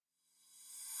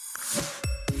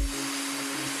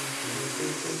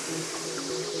So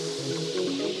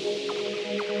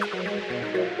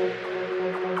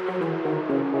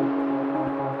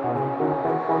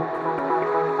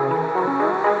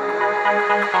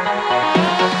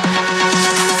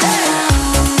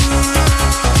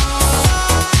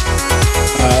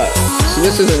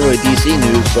this isn't really DC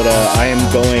news, but I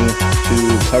am going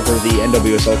to cover the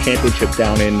NWSL Championship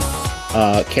down in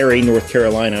Cary, North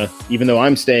Carolina, even though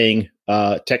I'm staying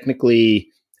technically,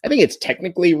 I think it's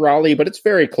technically Raleigh, but it's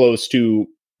very close to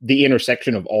the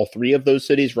intersection of all three of those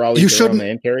cities, Raleigh, Durham,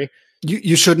 and Cary.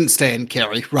 You shouldn't stay in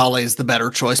Cary. Raleigh is the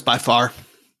better choice by far.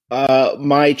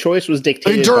 My choice was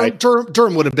dictated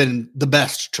Durham would have been the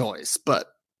best choice, but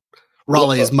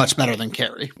Raleigh is much better than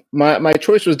Cary. My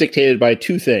choice was dictated by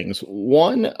two things.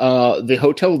 One, the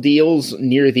hotel deals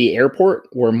near the airport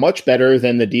were much better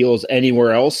than the deals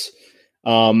anywhere else.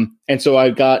 And so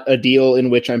I got a deal in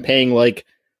which I'm paying like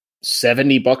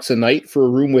 $70 a night for a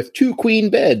room with 2 queen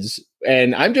beds.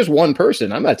 And I'm just one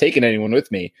person. I'm not taking anyone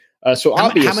with me. So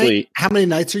obviously, how many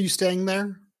nights are you staying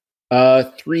there?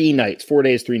 3 nights, 4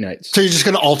 days, 3 nights. So you're just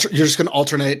going to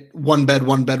alternate one bed,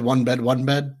 one bed, one bed, one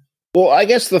bed. Well, I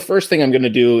guess the first thing I'm going to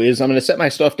do is I'm going to set my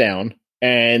stuff down,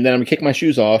 and then I'm going to kick my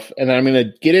shoes off, and then I'm going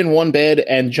to get in one bed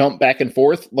and jump back and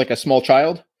forth like a small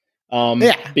child.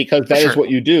 Because that is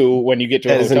what you do when you get to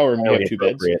a hotel room and you have 2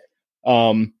 beds.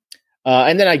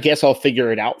 And then I guess I'll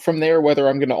figure it out from there whether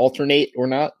I'm going to alternate or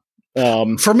not.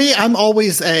 For me, I'm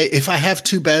always if I have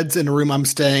 2 beds in a room I'm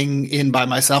staying in by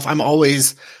myself, I'm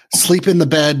always sleep in the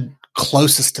bed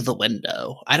closest to the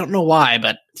window. I don't know why,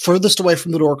 but furthest away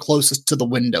from the door, closest to the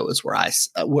window is where I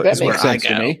go.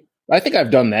 To me. I think I've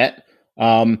done that.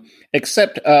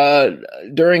 Except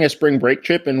during a spring break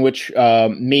trip in which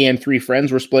me and 3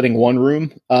 friends were splitting one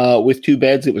room with 2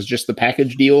 beds. It was just the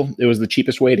package deal. It was the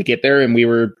cheapest way to get there, and we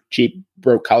were cheap,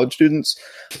 broke college students.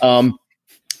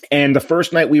 And the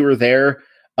first night we were there,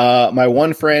 my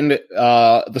one friend,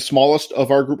 the smallest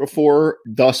of our group of 4,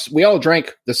 thus we all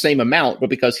drank the same amount, but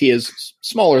because he is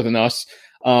smaller than us,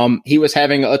 he was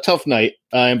having a tough night.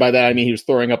 And by that, I mean he was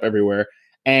throwing up everywhere.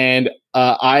 And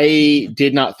I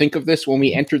did not think of this when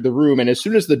we entered the room. And as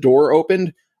soon as the door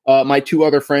opened, my 2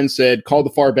 other friends said, call the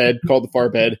far bed, call the far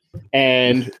bed.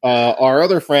 And our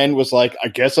other friend was like, I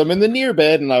guess I'm in the near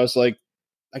bed. And I was like,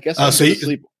 I guess I'm going to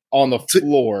sleep on the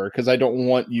floor because I don't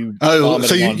want you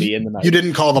vomiting on me in the night. You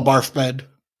didn't call the barf bed?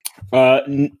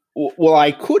 Well,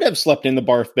 I could have slept in the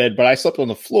barf bed, but I slept on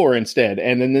the floor instead.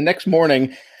 And then the next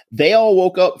morning, they all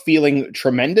woke up feeling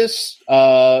tremendous.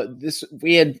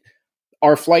 We had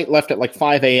our flight left at like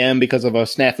 5 a.m. because of a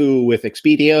snafu with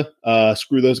Expedia.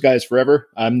 Screw those guys forever.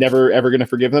 I'm never, ever going to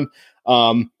forgive them.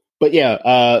 But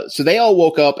yeah, so they all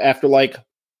woke up after like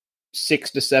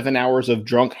 6 to 7 hours of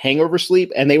drunk hangover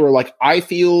sleep. And they were like, I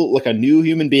feel like a new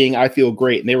human being. I feel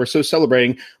great. And they were so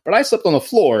celebrating, but I slept on the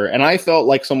floor and I felt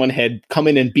like someone had come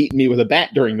in and beaten me with a bat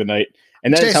during the night.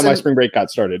 And that's how my spring break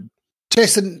got started.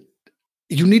 Jason,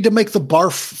 you need to make the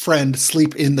barf friend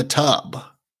sleep in the tub.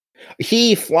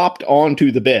 He flopped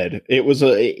onto the bed.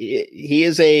 He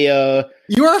is a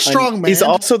you are a strong man. He's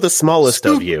also the smallest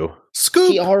of you.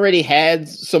 Scoop. He already had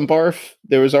some barf.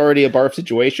 There was already a barf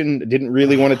situation. I didn't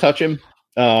really want to touch him.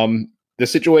 The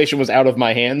situation was out of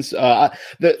my hands.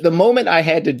 The moment I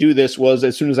had to do this was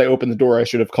as soon as I opened the door, I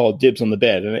should have called dibs on the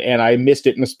bed, and I missed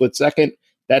it in a split second.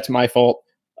 That's my fault.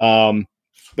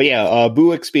 But yeah, boo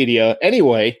Expedia.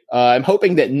 Anyway, I'm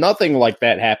hoping that nothing like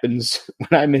that happens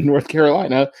when I'm in North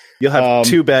Carolina. You'll have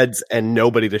 2 beds and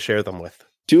nobody to share them with.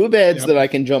 2 beds that I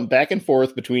can jump back and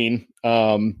forth between.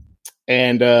 And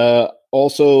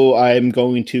also, I'm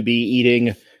going to be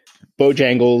eating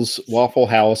Bojangles, Waffle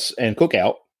House, and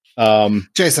Cookout.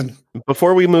 Jason,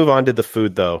 before we move on to the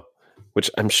food, though,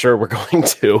 which I'm sure we're going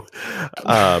to,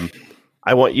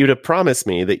 I want you to promise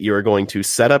me that you are going to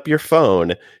set up your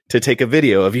phone to take a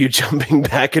video of you jumping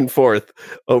back and forth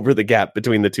over the gap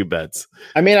between the 2 beds.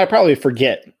 I mean, I probably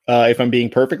forget, if I'm being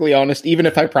perfectly honest. Even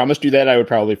if I promised you that, I would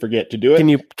probably forget to do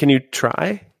it. Can you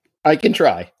try? I can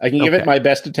try. I can give it my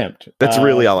best attempt. That's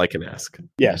really all I can ask.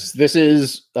 Yes, this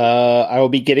is, I will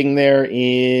be getting there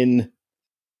in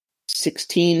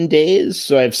 16 days.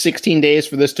 So I have 16 days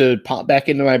for this to pop back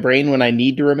into my brain when I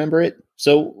need to remember it.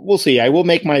 So we'll see. I will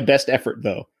make my best effort,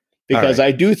 though, because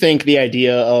I do think the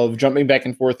idea of jumping back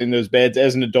and forth in those beds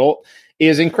as an adult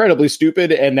is incredibly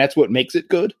stupid, and that's what makes it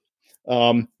good.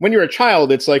 When you're a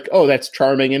child, it's like, oh, that's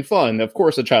charming and fun. Of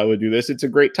course a child would do this. It's a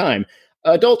great time.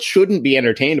 Adults shouldn't be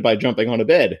entertained by jumping on a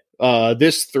bed.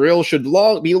 This thrill should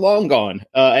be long gone.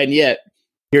 And yet,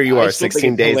 here you are,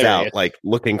 16 days hilarious. Out, like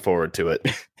looking forward to it.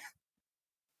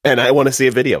 And I want to see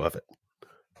a video of it.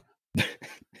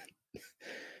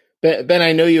 Ben,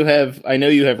 I know you have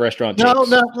restaurant takes. No,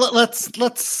 let's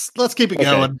keep it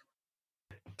going.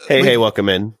 Hey, welcome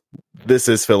in. This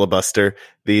is Filibuster,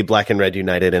 the Black and Red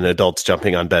United and Adults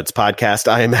Jumping on Beds podcast.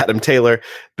 I am Adam Taylor.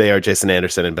 They are Jason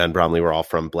Anderson and Ben Bromley. We're all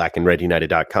from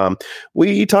blackandredunited.com.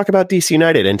 We talk about DC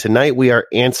United, and tonight we are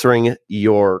answering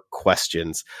your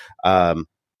questions.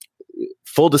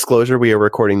 Full disclosure, we are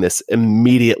recording this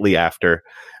immediately after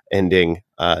ending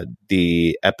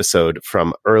the episode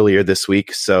from earlier this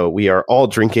week, so we are all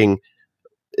drinking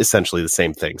essentially the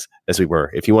same things as we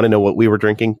were. If you want to know what we were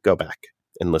drinking, go back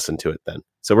and listen to it then.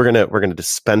 So we're gonna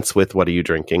dispense with what are you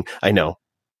drinking. I know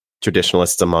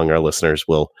traditionalists among our listeners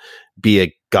will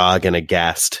be agog and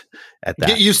aghast at that.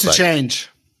 Get used to change.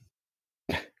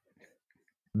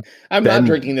 I'm not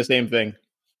drinking the same thing.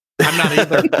 I'm not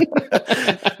either.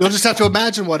 You'll just have to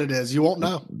imagine what it is. You won't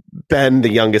know. Ben, the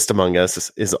youngest among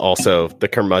us, is also the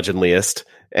curmudgeonliest.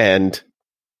 And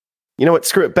you know what?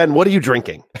 Screw it. Ben, what are you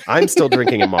drinking? I'm still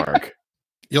drinking a Marg.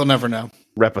 You'll never know.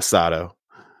 Reposado.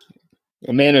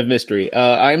 A man of mystery.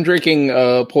 I'm drinking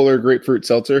Polar Grapefruit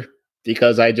Seltzer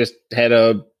because I just had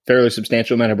a fairly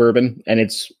substantial amount of bourbon, and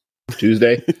it's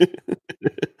Tuesday.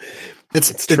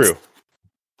 It's true.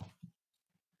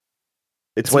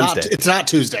 It's Wednesday. It's not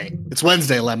Tuesday. It's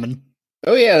Wednesday, Lemon.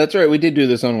 Oh yeah, that's right. We did do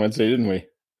this on Wednesday, didn't we?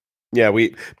 Yeah,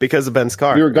 because of Ben's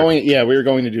car. We were going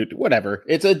to do it. Whatever.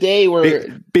 It's a day where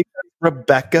because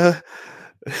Rebecca.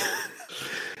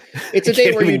 It's a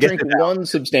day where you drink one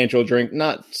substantial drink,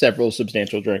 not several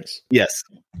substantial drinks. Yes.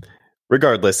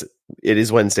 Regardless, it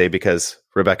is Wednesday because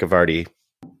Rebecca Vardy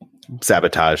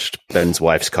sabotaged Ben's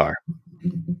wife's car.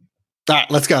 All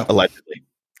right, let's go. Allegedly.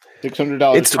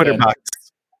 $600. It's Twitter box.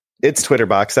 It's Twitter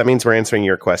box. That means we're answering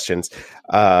your questions.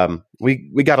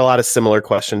 We got a lot of similar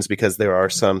questions because there are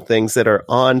some things that are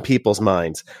on people's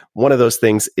minds. One of those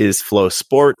things is Flow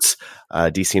Sports.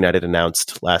 DC United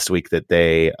announced last week that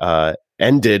they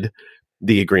ended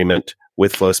the agreement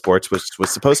with Flow Sports, which was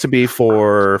supposed to be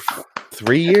for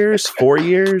 3 years, 4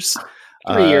 years.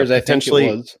 3 years, I think it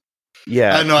was.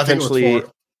 Yeah, I think it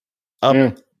was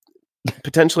 4.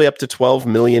 Potentially up to $12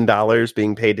 million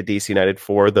being paid to DC United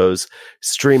for those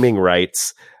streaming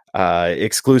rights,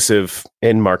 exclusive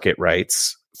in-market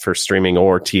rights for streaming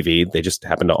or TV. They just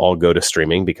happen to all go to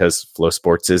streaming because Flow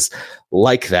Sports is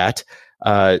like that.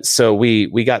 So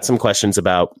we got some questions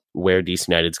about where DC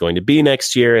United is going to be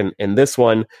next year. And this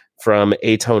one from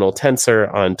Atonal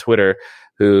Tensor on Twitter,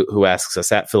 who asks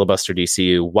us at Filibuster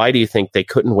DCU, why do you think they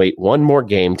couldn't wait one more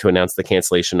game to announce the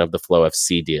cancellation of the Flow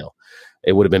FC deal?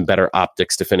 It would have been better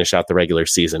optics to finish out the regular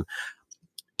season.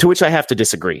 To which I have to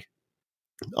disagree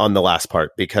on the last part,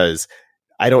 because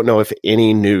I don't know if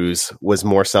any news was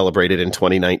more celebrated in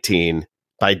 2019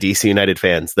 by DC United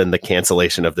fans than the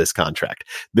cancellation of this contract.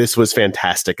 This was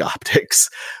fantastic optics.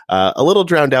 A little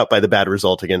drowned out by the bad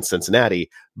result against Cincinnati,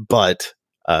 but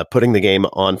putting the game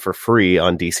on for free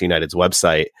on DC United's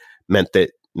website meant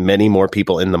that many more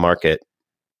people in the market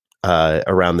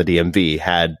around the DMV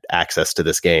had access to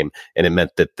this game, and it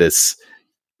meant that this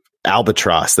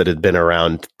albatross that had been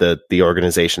around the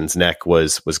organization's neck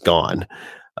was gone.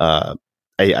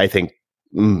 I think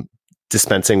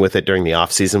dispensing with it during the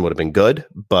off season would have been good,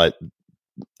 but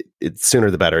it's sooner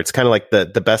the better. It's kind of like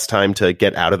the best time to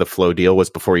get out of the Flow deal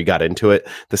was before you got into it.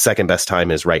 The second best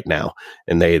time is right now,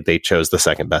 and they chose the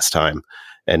second best time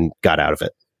and got out of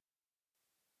it.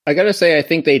 I got to say, I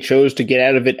think they chose to get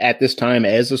out of it at this time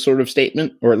as a sort of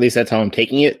statement, or at least that's how I'm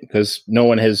taking it, because no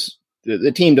one has,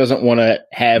 the team doesn't want to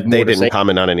have more. They didn't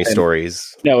comment on any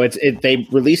stories. No, they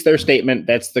released their statement.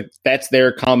 That's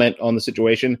their comment on the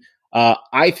situation.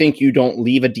 I think you don't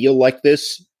leave a deal like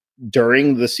this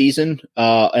during the season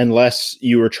unless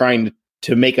you are trying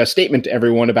to make a statement to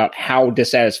everyone about how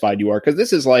dissatisfied you are. Because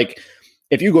this is like,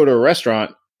 if you go to a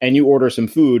restaurant and you order some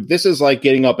food, this is like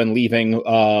getting up and leaving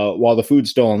while the food's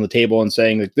still on the table and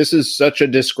saying, like, this is such a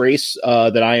disgrace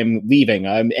that I am leaving.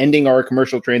 I'm ending our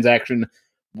commercial transaction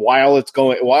while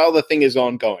the thing is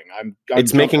ongoing.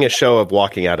 It's making a show of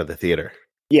walking out of the theater.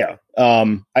 Yeah.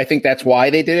 I think that's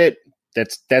why they did it.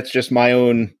 That's just my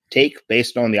own take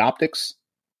based on the optics.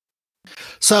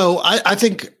 So I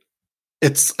think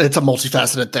it's a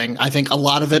multifaceted thing. I think a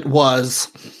lot of it was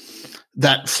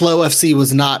that Flow FC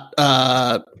was not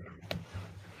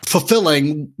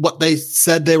fulfilling what they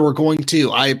said they were going to.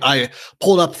 I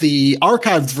pulled up the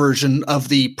archived version of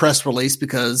the press release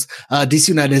because DC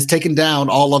United has taken down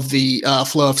all of the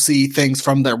Flow FC things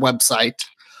from their website.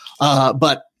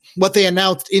 But what they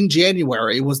announced in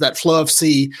January was that Flow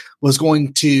FC was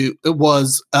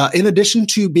in addition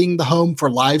to being the home for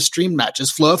live stream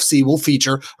matches, Flow FC will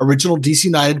feature original DC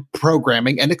United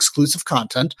programming and exclusive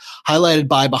content, highlighted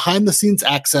by behind-the-scenes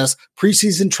access,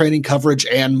 preseason training coverage,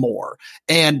 and more.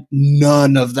 And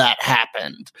none of that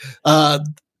happened.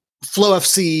 Flow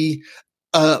FC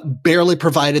barely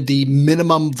provided the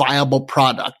minimum viable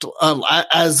product,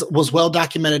 as was well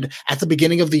documented at the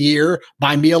beginning of the year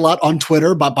by me a lot on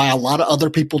Twitter, but by a lot of other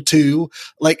people too.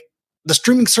 Like, the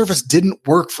streaming service didn't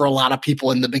work for a lot of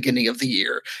people in the beginning of the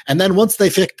year. And then once they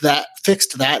fixed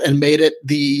that and made it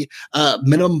the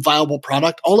minimum viable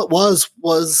product, all it was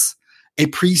a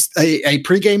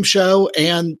pregame show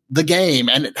and the game,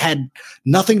 and it had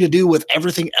nothing to do with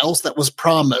everything else that was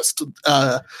promised.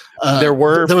 There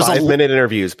were 5-minute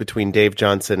interviews between Dave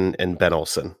Johnson and Ben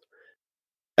Olsen.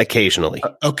 Occasionally,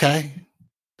 okay,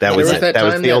 that was it. That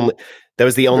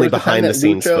was the only behind the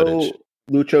scenes footage.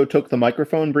 Lucho took the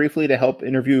microphone briefly to help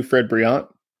interview Fred Briant,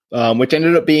 which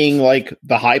ended up being like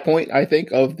the high point, I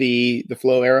think, of the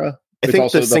Flow era. I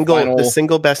think the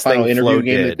single best thing Flow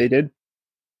did. They did.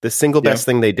 The single best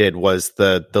thing they did was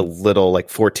the little like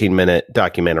 14-minute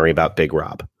documentary about Big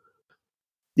Rob.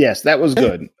 Yes, that was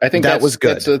good. I think that was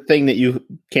good. That's a thing that you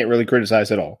can't really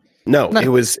criticize at all. No, it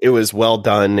was well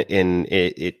done.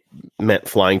 It meant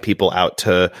flying people out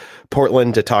to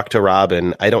Portland to talk to Rob,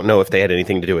 and I don't know if they had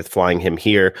anything to do with flying him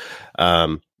here,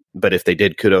 but if they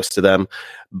did, kudos to them.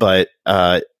 But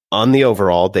on the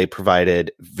overall, they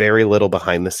provided very little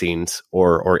behind the scenes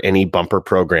or any bumper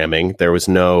programming. There was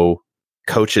no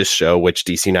coaches show, which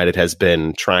DC United has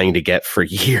been trying to get for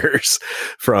years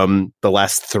from the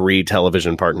last 3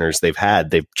 television partners they've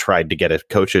had. They've tried to get a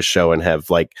coaches show and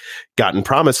have like gotten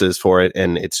promises for it,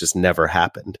 and it's just never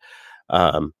happened.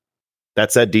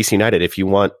 That said, DC United, if you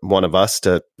want one of us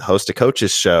to host a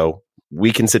coaches show,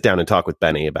 we can sit down and talk with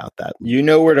Benny about that. You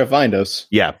know where to find us.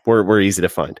 Yeah, we're easy to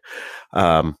find.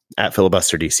 At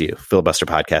Filibuster DCU,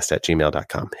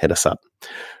 filibusterpodcast@gmail.com. Hit us up.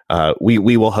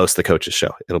 We will host the coaches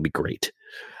show. It'll be great.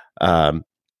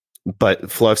 But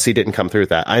Flow FC didn't come through with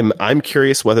that. I'm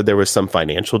curious whether there was some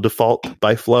financial default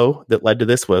by Flow that led to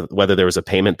this, whether there was a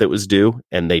payment that was due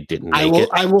and they didn't make it.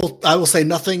 I will say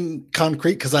nothing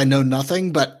concrete because I know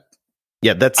nothing, but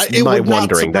yeah, that's my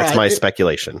wondering. That's my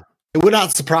speculation. It would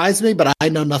not surprise me, but I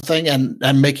know nothing and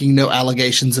I'm making no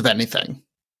allegations of anything.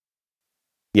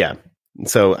 Yeah.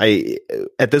 So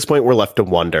at this point, we're left to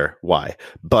wonder why.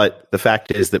 But the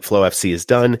fact is that Flow FC is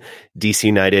done. DC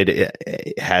United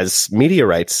has media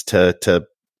rights to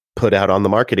put out on the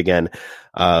market again.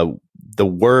 The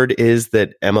word is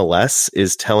that MLS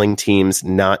is telling teams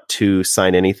not to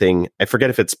sign anything. I forget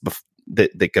if it's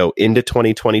that go into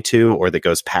 2022 or that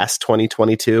goes past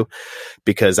 2022,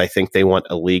 because I think they want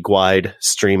a league-wide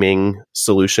streaming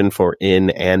solution for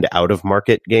in and out of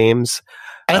market games.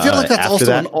 And I feel like that's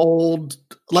also an old,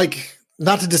 like,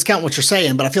 not to discount what you're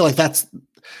saying, but I feel like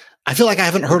I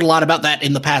haven't heard a lot about that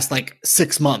in the past, like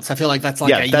 6 months. I feel like that's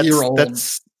like a year old.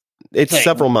 It's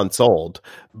several months old,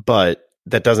 but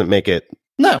that doesn't make it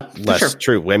less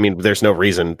true. I mean, there's no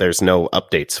reason, there's no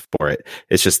updates for it.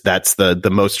 It's just, that's the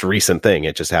most recent thing.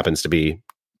 It just happens to be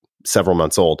several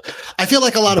months old. I feel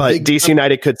like a lot of DC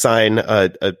United could sign a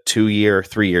 2-year,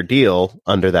 3-year deal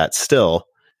under that still.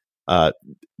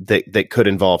 That could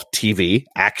involve TV,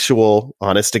 actual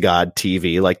honest to God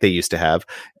TV like they used to have,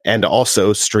 and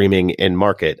also streaming in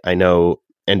market. I know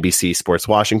NBC Sports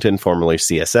Washington, formerly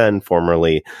CSN,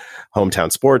 formerly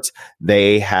Hometown Sports,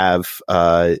 they have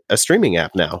a streaming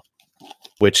app now,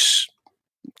 which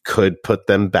could put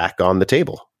them back on the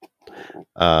table.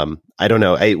 I don't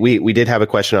know. We did have a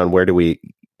question on where do we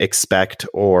expect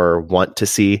or want to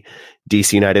see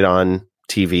DC United on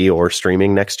TV or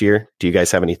streaming next year. Do you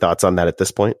guys have any thoughts on that at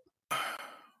this point?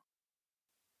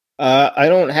 I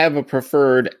don't have a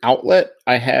preferred outlet.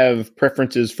 I have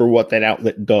preferences for what that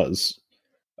outlet does.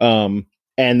 And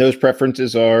those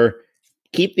preferences are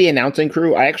keep the announcing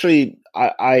crew. I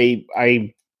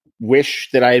wish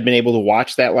that I had been able to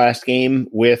watch that last game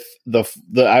with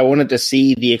I wanted to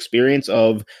see the experience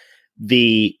of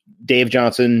the Dave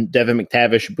Johnson, Devin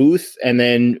McTavish booth, and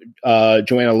then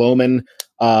Joanna Lohman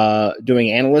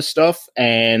doing analyst stuff,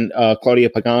 and Claudia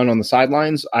Pagan on the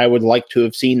sidelines. I would like to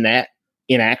have seen that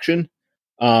in action.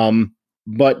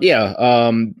 But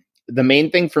yeah, the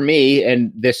main thing for me,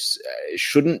 and this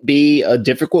shouldn't be a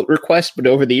difficult request, but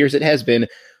over the years it has been,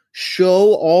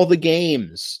 show all the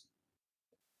games.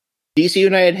 DC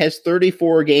United has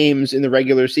 34 games in the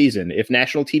regular season. If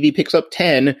national TV picks up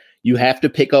 10, you have to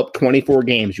pick up 24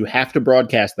 games. You have to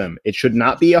broadcast them. It should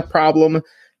not be a problem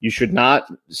You should not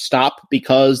stop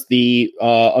because the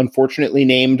unfortunately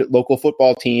named local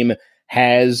football team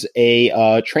has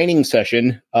a training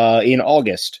session in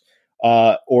August,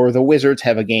 or the Wizards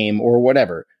have a game or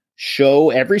whatever. Show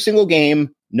every single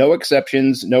game, no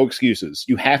exceptions, no excuses.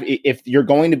 You have, if you're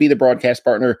going to be the broadcast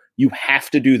partner, you have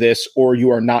to do this or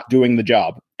you are not doing the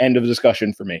job. End of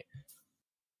discussion for me.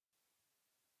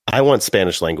 I want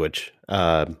Spanish language.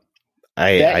 I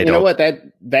you know what,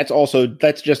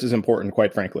 that's just as important,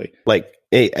 quite frankly. Like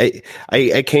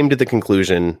I came to the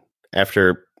conclusion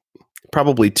after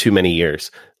probably too many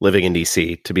years living in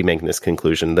DC to be making this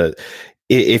conclusion that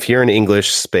if you're an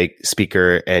English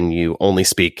speaker and you only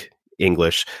speak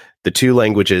English, the two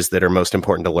languages that are most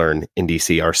important to learn in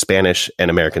DC are Spanish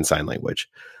and American Sign Language.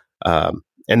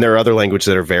 And there are other languages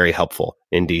that are very helpful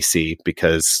in DC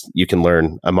because you can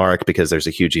learn Amharic because there's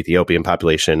a huge Ethiopian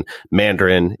population.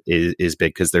 Mandarin is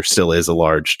big because there still is a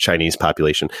large Chinese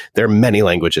population. There are many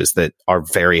languages that are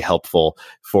very helpful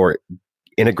for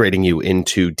integrating you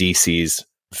into DC's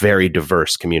very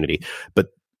diverse community. But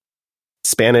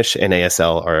Spanish and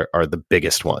ASL are the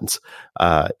biggest ones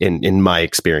in my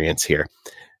experience here.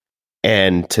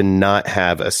 And to not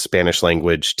have a Spanish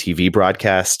language TV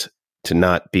broadcast, to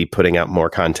not be putting out more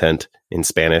content in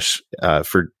Spanish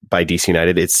by DC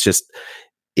United, it's just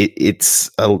it's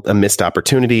a missed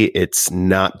opportunity. It's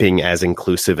not being as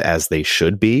inclusive as they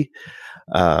should be.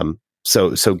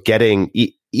 So getting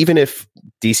even if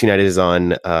DC United is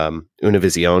on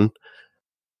Univision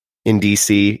in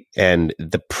DC and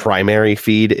the primary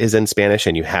feed is in Spanish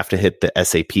and you have to hit the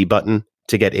SAP button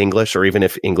to get English, or even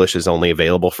if English is only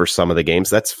available for some of the games,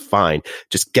 that's fine.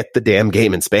 Just get the damn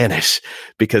game in Spanish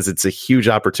because it's a huge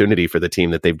opportunity for the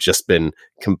team that they've just been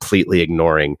completely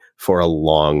ignoring for a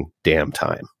long damn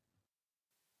time.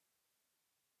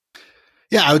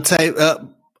 Yeah, I would say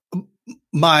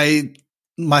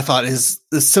my thought is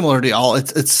similar to y'all.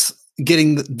 It's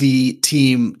getting the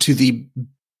team to the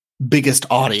biggest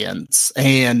audience,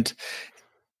 and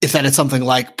if that is something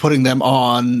like putting them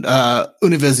on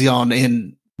Univision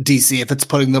in DC, if it's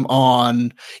putting them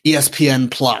on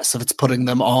ESPN Plus, if it's putting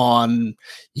them on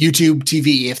YouTube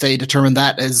TV, if they determine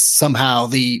that as somehow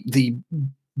the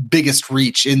biggest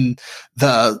reach in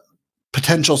the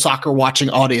potential soccer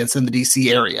watching audience in the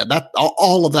DC area, that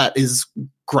all of that is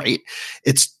great.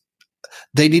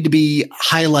 They need to be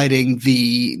highlighting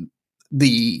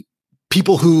the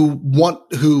people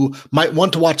who might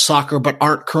want to watch soccer but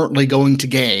aren't currently going to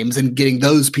games and getting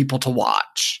those people to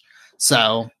watch.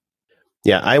 So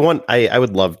yeah, I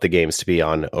would love the games to be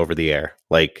on over the air.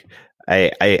 Like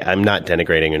I'm not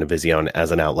denigrating Univision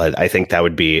as an outlet. I think that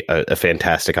would be a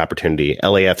fantastic opportunity.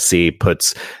 LAFC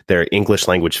puts their English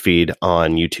language feed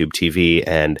on YouTube TV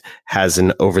and has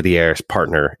an over-the-air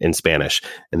partner in Spanish.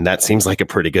 And that seems like a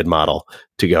pretty good model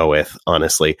to go with,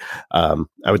 honestly. I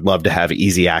would love to have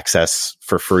easy access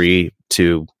for free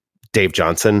to Dave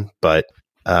Johnson, but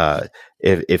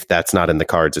if that's not in the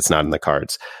cards, it's not in the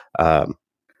cards.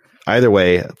 Either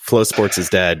way, Flow Sports is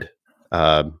dead.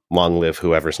 Long live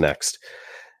whoever's next.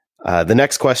 The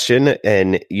next question,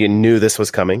 and you knew this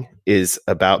was coming, is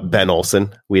about Ben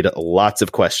Olsen. We had lots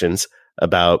of questions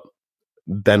about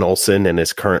Ben Olsen and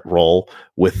his current role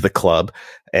with the club.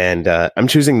 And I'm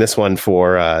choosing this one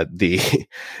for the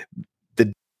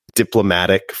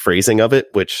diplomatic phrasing of it,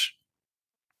 which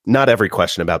not every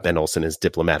question about Ben Olsen is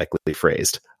diplomatically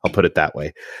phrased. I'll put it that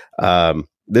way.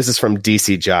 This is from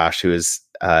DC Josh, who is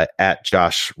at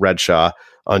Josh Redshaw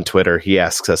on Twitter. He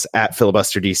asks us at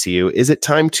Filibuster DCU, is it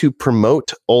time to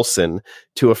promote Olsen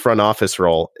to a front office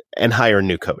role and hire a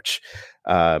new coach?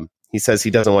 He says he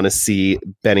doesn't want to see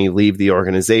Benny leave the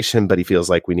organization, but he feels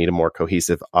like we need a more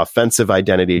cohesive offensive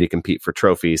identity to compete for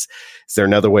trophies. Is there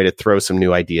another way to throw some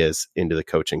new ideas into the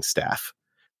coaching staff?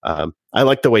 I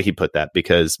like the way he put that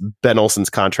because Ben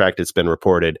Olsen's contract, it's been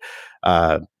reported,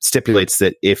 stipulates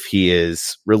that if he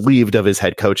is relieved of his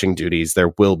head coaching duties,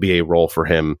 there will be a role for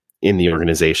him in the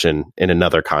organization in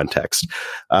another context.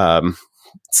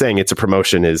 Saying it's a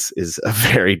promotion is a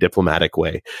very diplomatic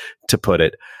way to put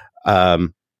it.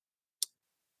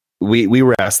 We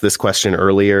were asked this question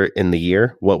earlier in the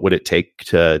year. What would it take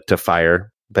to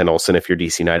fire Ben Olsen if you're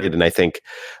DC United? And I think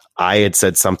I had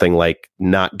said something like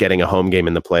not getting a home game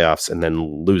in the playoffs and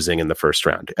then losing in the first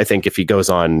round. I think if he goes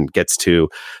on, gets to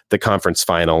the conference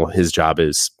final, his job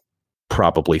is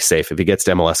probably safe. If he gets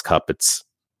to MLS Cup, it's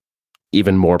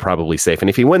even more probably safe. And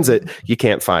if he wins it, you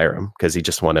can't fire him because he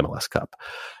just won MLS Cup.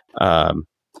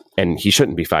 And he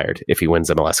shouldn't be fired if he wins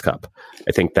MLS Cup.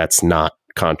 I think that's not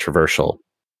controversial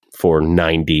for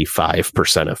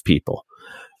 95% of people.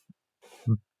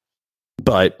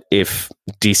 But if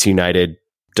DC United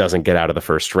doesn't get out of the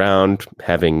first round,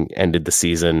 having ended the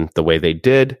season the way they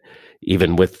did,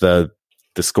 even with the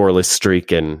scoreless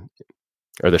streak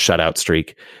or the shutout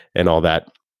streak and all that.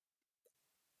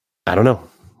 I don't know.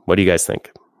 What do you guys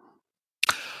think?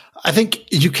 I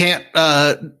think you can't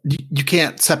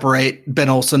separate Ben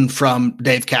Olsen from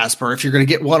Dave Casper. If you're going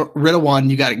to get rid of one,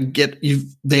 you got to get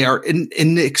they are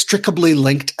inextricably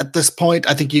linked at this point.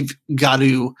 I think you've got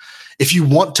to, if you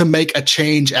want to make a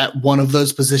change at one of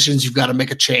those positions, you've got to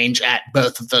make a change at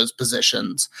both of those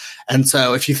positions. And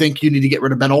so if you think you need to get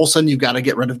rid of Ben Olsen, you've got to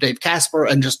get rid of Dave Casper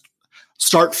and just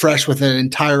start fresh with an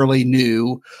entirely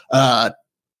new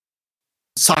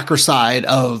soccer side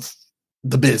of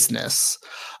the business.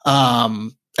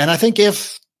 And I think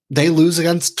if they lose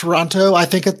against Toronto, I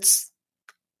think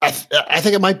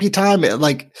it might be time.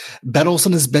 Like, Ben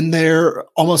Olsen has been there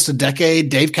almost a decade.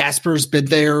 Dave Casper's been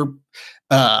there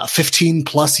 15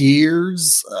 plus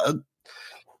years.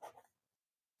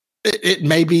 It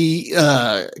may be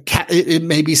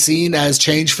seen as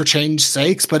change for change's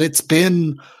sakes, but it's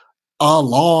been a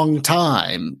long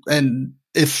time. And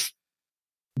if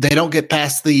they don't get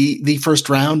past the first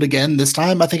round again this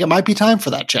time, I think it might be time for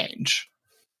that change.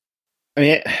 I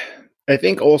mean, I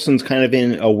think Olsen's kind of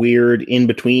in a weird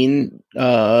in-between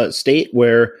state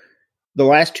where the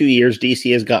last 2 years,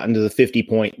 DC has gotten to the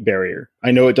 50-point barrier.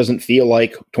 I know it doesn't feel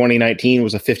like 2019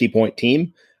 was a 50-point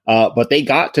team, but they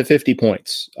got to 50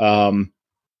 points,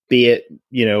 be it,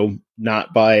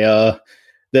 not by on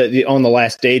the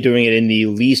last day doing it in the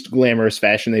least glamorous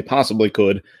fashion they possibly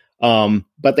could.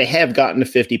 But they have gotten to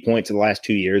 50 points in the last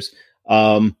 2 years.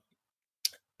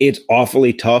 It's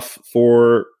awfully tough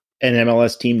for an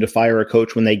MLS team to fire a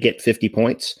coach when they get 50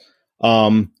 points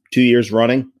 2 years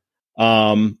running.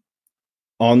 On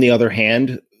the other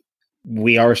hand,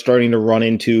 we are starting to run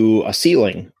into a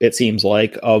ceiling, it seems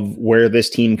like, of where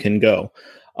this team can go.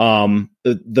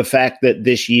 The fact that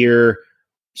this year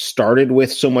started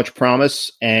with so much promise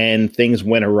and things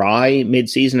went awry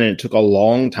midseason and it took a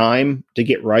long time to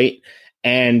get right.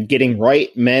 And getting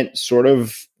right meant sort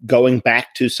of going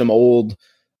back to some old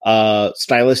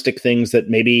stylistic things that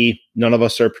maybe none of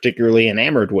us are particularly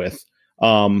enamored with.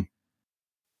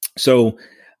 So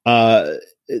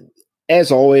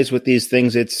as always with these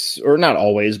things, or not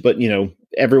always, but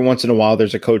every once in a while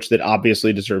there's a coach that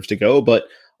obviously deserves to go. But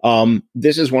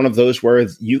this is one of those where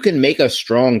you can make a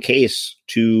strong case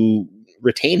to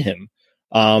retain him,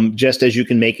 just as you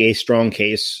can make a strong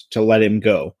case to let him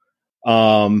go.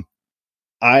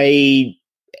 I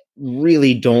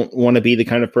really don't want to be the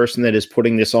kind of person that is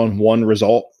putting this on one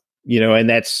result, and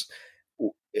that's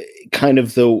kind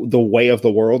of the way of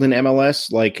the world in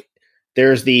MLS. Like,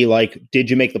 there's the, did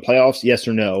you make the playoffs? Yes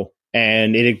or no?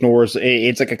 And it ignores,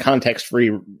 it's like a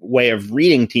context-free way of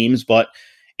reading teams, but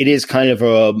it is kind of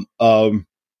a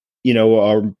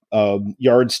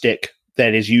yardstick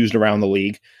that is used around the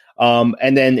league.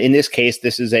 And then in this case,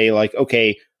 this is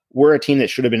okay, we're a team that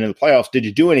should have been in the playoffs. Did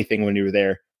you do anything when you were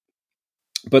there?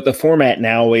 But the format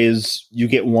now is you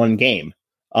get one game.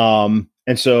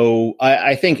 And so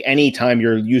I think anytime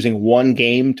you're using one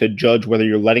game to judge whether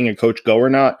you're letting a coach go or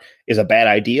not is a bad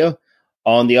idea.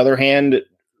 On the other hand,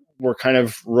 we're kind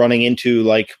of running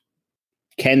into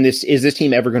is this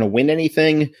team ever going to win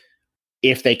anything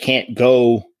if they can't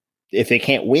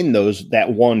win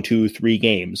that 1, 2, 3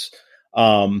 games?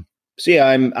 So yeah,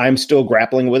 I'm still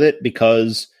grappling with it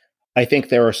because I think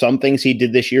there are some things he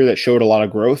did this year that showed a lot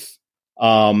of growth.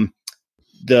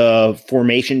 The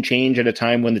formation change at a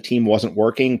time when the team wasn't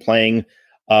working, playing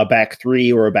a back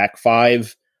 3 or a back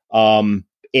 5,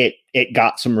 it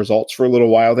got some results for a little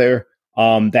while there.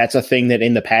 That's a thing that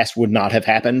in the past would not have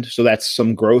happened. So that's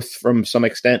some growth from some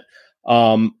extent.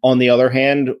 On the other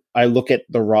hand, I look at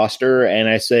the roster and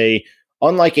I say,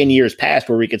 unlike in years past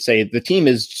where we could say the team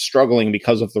is struggling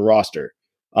because of the roster,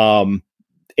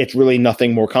 it's really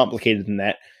nothing more complicated than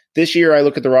that. This year, I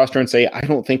look at the roster and say, I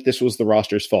don't think this was the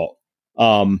roster's fault.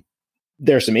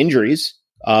 There's some injuries,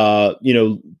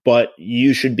 but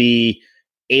you should be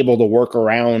able to work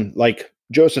around.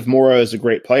 Joseph Mora is a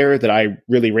great player that I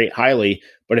really rate highly,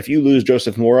 but if you lose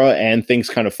Joseph Mora and things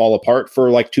kind of fall apart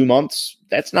for 2 months,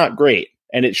 that's not great.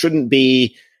 And it shouldn't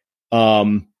be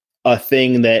a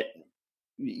thing that,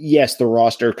 yes, the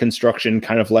roster construction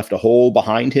kind of left a hole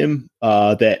behind him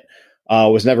that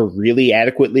was never really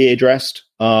adequately addressed.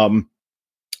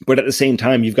 But at the same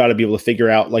time, you've got to be able to figure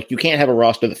out, you can't have a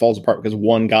roster that falls apart because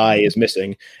one guy is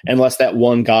missing, unless that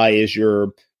one guy is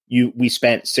we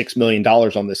spent $6 million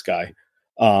on this guy.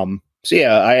 So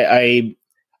yeah,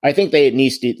 I think they at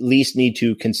least need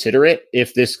to consider it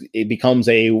if it becomes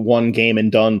a one game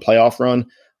and done playoff run.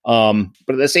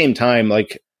 But at the same time,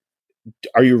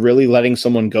 are you really letting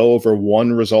someone go over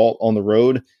one result on the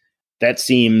road? That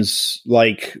seems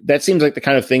like the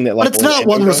kind of thing that, like, but it's not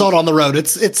one result on the road.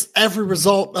 It's every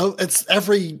result. It's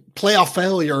every playoff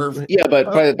failure. Yeah, but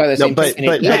by the same token,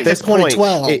 but at this point,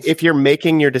 if you're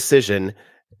making your decision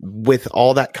with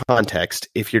all that context,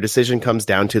 if your decision comes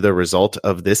down to the result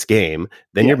of this game,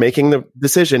 then you're making the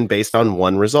decision based on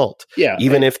one result. Yeah,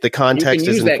 even if the context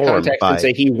is informed by, and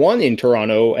say he won in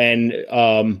Toronto, and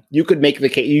you could make the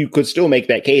case. You could still make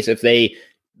that case if they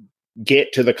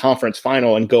get to the conference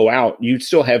final and go out. You'd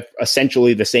still have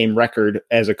essentially the same record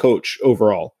as a coach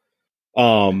overall.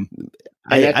 That's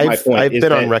my point. I've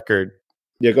been on record.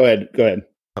 Yeah, go ahead.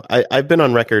 I've been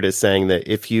on record as saying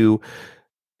that if you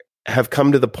have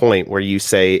come to the point where you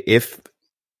say, if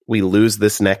we lose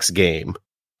this next game,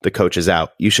 the coach is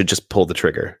out, you should just pull the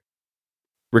trigger,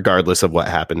 regardless of what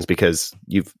happens, because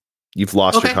you've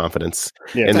lost your confidence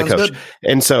in the coach. Good.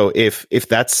 And so if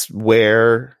that's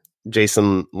where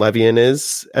Jason Levian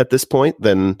is at this point,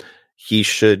 then he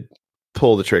should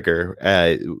pull the trigger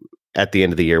at the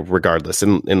end of the year, regardless,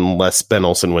 unless Ben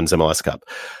Olsen wins MLS Cup.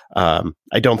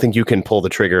 I don't think you can pull the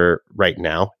trigger right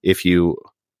now if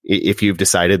you've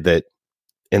decided that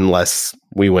unless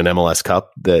we win MLS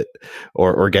Cup that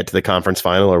or get to the conference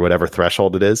final or whatever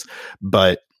threshold it is.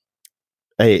 But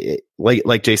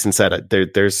like Jason said,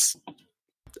 there's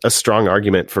a strong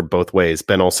argument for both ways.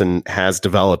 Ben Olsen has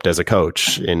developed as a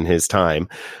coach in his time,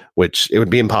 which it would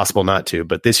be impossible not to.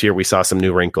 But this year we saw some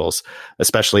new wrinkles,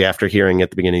 especially after hearing at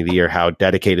the beginning of the year how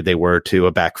dedicated they were to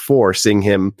a back four, seeing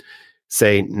him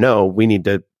say, no, we need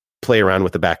to play around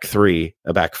with a back three,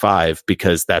 a back five,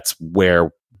 because that's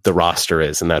where the roster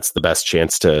is. And that's the best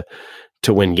chance to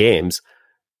win games.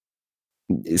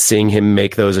 Seeing him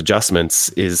make those adjustments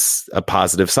is a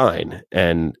positive sign.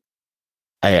 And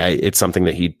it's something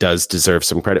that he does deserve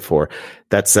some credit for.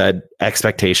 That said,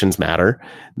 expectations matter.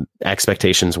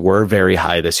 Expectations were very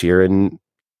high this year, and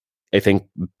I think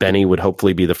Benny would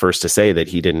hopefully be the first to say that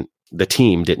the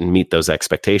team didn't meet those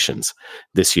expectations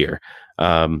this year.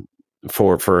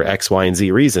 For X, Y, and Z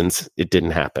reasons, it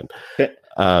didn't happen.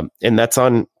 And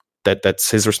that's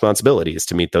his responsibility, is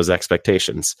to meet those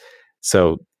expectations.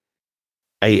 So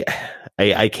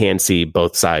I can see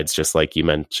both sides, just like you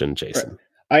mentioned, Jason. Right.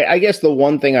 I guess the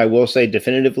one thing I will say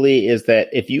definitively is that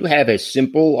if you have a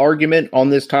simple argument on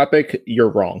this topic, you're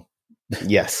wrong.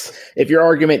 Yes. If your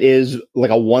argument is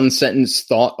like a one sentence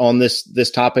thought on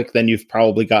this topic, then you've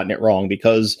probably gotten it wrong,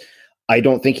 because I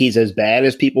don't think he's as bad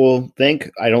as people think.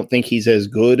 I don't think he's as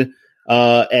good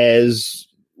as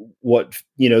what,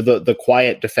 the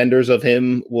quiet defenders of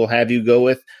him will have you go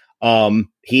with.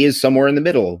 He is somewhere in the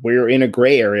middle. We're in a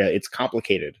gray area. It's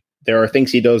complicated. There are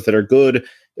things he does that are good.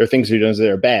 There are things he does that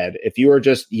are bad. If you are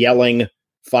just yelling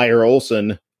fire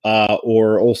Olsen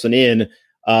or Olsen in,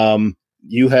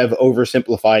 you have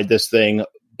oversimplified this thing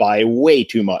by way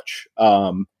too much.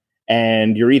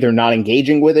 And you're either not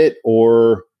engaging with it,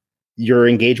 or your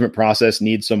engagement process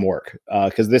needs some work,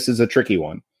 because this is a tricky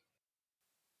one.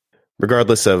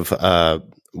 Regardless of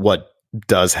what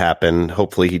does happen,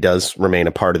 hopefully he does remain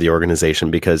a part of the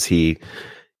organization, because he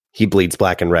bleeds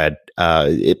black and red.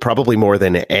 It probably more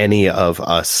than any of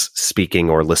us speaking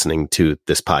or listening to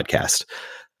this podcast.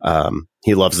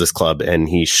 He loves this club, and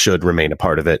he should remain a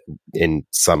part of it in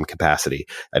some capacity.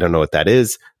 I don't know what that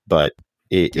is, but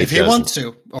if he wants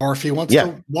to, or if he wants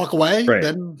to walk away, right,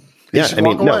 then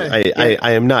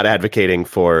I am not advocating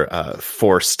for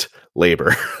forced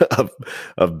labor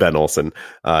of Ben Olsen.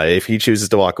 If he chooses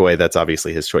to walk away, that's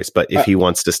obviously his choice. But if he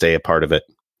wants to stay a part of it,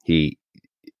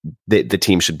 the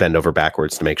team should bend over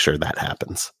backwards to make sure that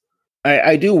happens.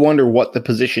 I do wonder what the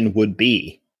position would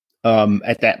be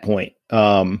at that point,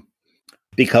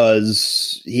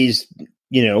 because he's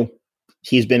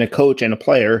been a coach and a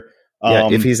player.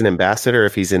 If he's an ambassador,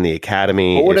 if he's in the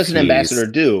academy. But what does an ambassador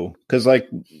do? Because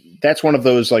that's one of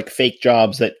those fake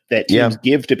jobs that teams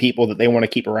give to people that they want to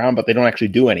keep around, but they don't actually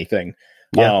do anything.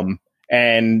 Yeah.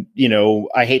 And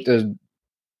I hate to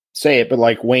say it,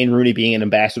 but Wayne Rooney being an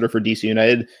ambassador for DC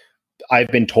United, I've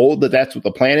been told that that's what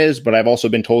the plan is, but I've also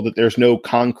been told that there's no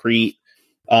concrete,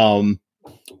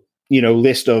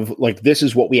 list of this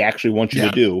is what we actually want you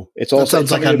to do. It's also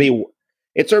going to be.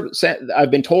 I've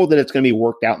been told that it's going to be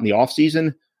worked out in the off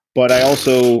season, but I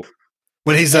also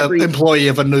when he's an employee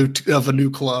of a new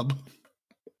club.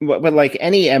 But like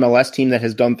any MLS team that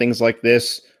has done things like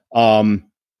this, and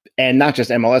not just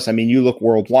MLS, I mean, you look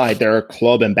worldwide, there are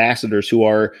club ambassadors who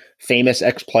are famous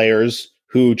ex-players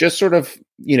who just sort of,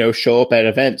 show up at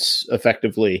events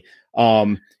effectively.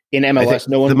 In MLS,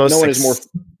 no one is more.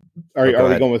 Are we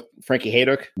going with Frankie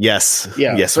Hayduk? Yes.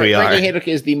 Yeah. Yes, we are. Frankie Hayduk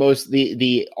is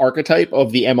the archetype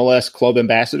of the MLS club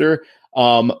ambassador.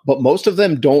 But most of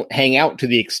them don't hang out to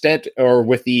the extent or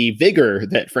with the vigor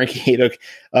that Frankie Hayduk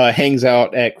hangs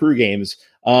out at crew games.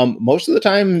 Most of the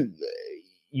time,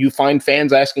 you find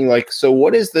fans asking, like, so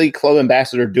what is the club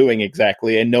ambassador doing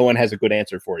exactly? And no one has a good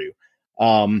answer for you.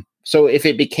 So if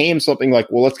it became something like,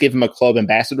 well, let's give him a club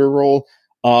ambassador role,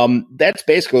 that's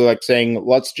basically like saying,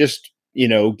 let's just,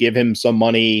 give him some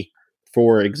money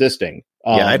for existing.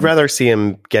 Yeah, I'd rather see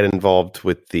him get involved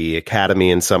with the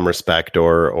academy in some respect,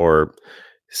 or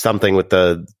something with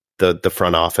the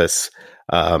front office,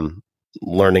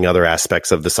 learning other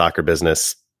aspects of the soccer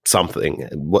business, something,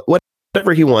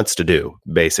 whatever he wants to do,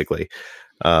 basically.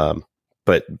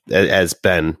 But as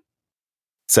Ben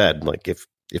said, like if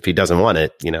he doesn't want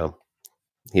it,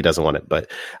 he doesn't want it.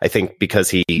 But I think because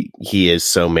he is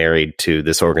so married to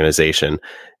this organization,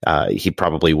 he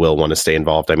probably will want to stay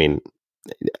involved. I mean,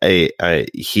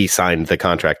 he signed the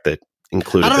contract that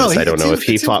included this. I don't know if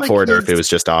he fought for it or if it was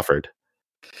just offered.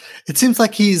 It seems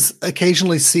like he's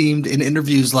occasionally seemed in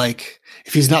interviews like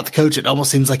if he's not the coach, it almost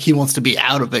seems like he wants to be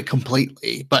out of it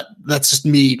completely. But that's just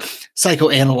me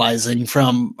psychoanalyzing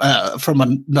from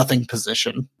a nothing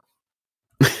position.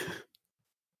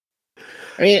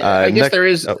 I mean, I guess there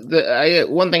is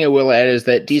one thing I will add is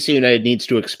that DC United needs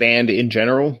to expand in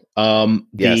general.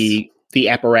 The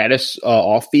apparatus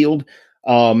off field.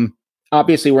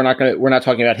 Obviously, we're not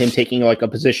talking about him taking like a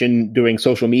position doing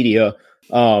social media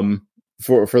for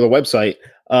the website.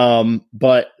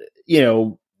 But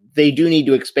they do need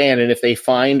to expand, and if they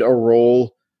find a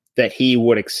role that he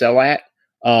would excel at,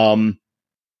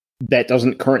 that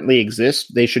doesn't currently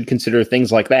exist, they should consider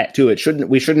things like that too.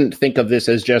 We shouldn't think of this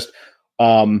as just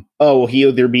he'll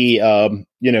either be the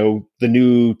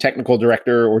new technical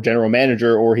director or general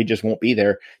manager, or he just won't be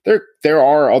there. There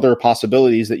are other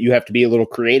possibilities that you have to be a little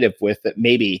creative with that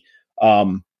maybe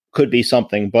could be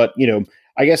something. But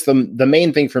I guess the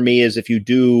main thing for me is if you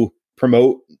do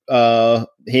promote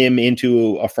him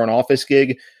into a front office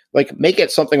gig, like make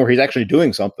it something where he's actually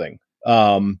doing something.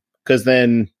 Because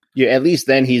then at least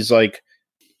then he's like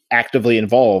actively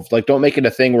involved. Like don't make it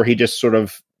a thing where he just sort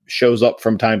of shows up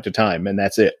from time to time and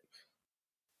that's it.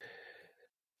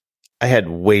 I had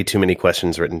way too many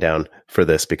questions written down for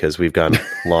this because we've gone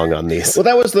long on these. Well,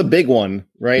 that was the big one,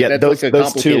 right? Yeah, that's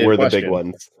those two were the big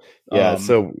ones. Yeah,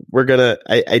 so we're gonna.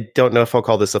 I don't know if I'll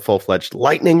call this a full-fledged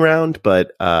lightning round,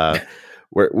 but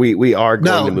we are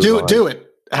going to move on. Do it.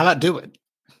 How about do it?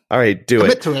 All right,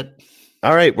 Commit to it.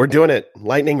 All right, we're doing it.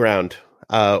 Lightning round.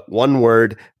 One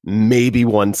word, maybe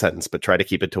one sentence, but try to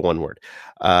keep it to one word.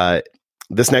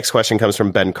 This next question comes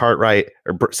from Brendan Cartwright.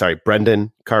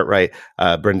 Brendonica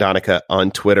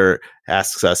on Twitter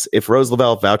asks us, if Rose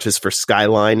Lavelle vouches for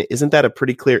Skyline, isn't that a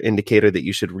pretty clear indicator that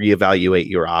you should reevaluate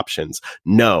your options?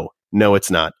 No, it's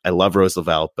not. I love Rose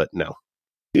Lavelle, but no.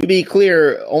 To be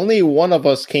clear, only one of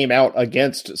us came out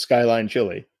against Skyline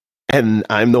Chili. And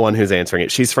I'm the one who's answering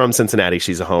it. She's from Cincinnati.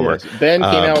 She's a homer. Yes, Ben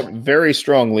came out very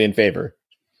strongly in favor.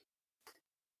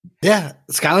 Yeah,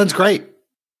 Skyline's great.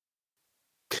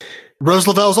 Rose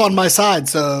Lavelle's on my side,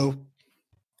 so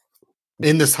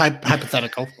in this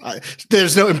hypothetical,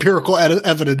 there's no empirical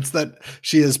evidence that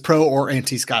she is pro or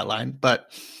anti Skyline.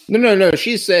 But no.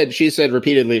 She said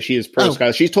repeatedly she is pro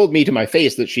Skyline. She's told me to my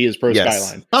face that she is pro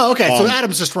Skyline. Oh, okay. So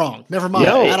Adam's just wrong. Never mind.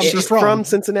 No, Adam's just wrong. From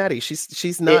Cincinnati.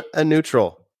 She's not a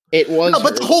neutral. It was,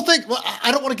 but the whole thing. Well,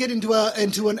 I don't want to get into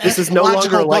an. This is no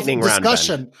longer a lightning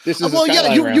discussion. Round. This is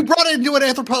you brought it into an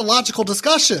anthropological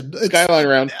discussion. Skyline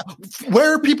round.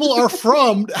 Where people are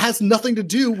from has nothing to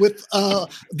do with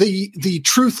the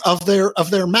truth of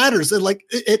their matters. And like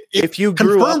if you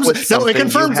grew up with something,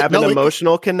 you have an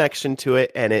emotional connection to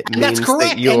it, and it means that's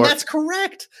correct. That you're. And that's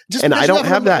correct. And I don't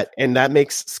have that, and that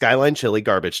makes Skyline Chili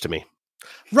garbage to me.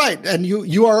 Right, and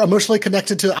you are emotionally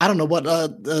connected to I don't know what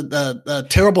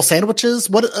terrible sandwiches.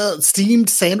 What steamed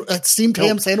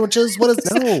ham sandwiches? What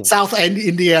does South End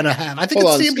Indiana have? I think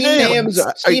it's steamed hams.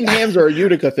 Steamed hams are a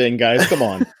Utica thing, guys. Come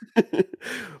on.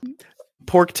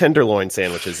 Pork tenderloin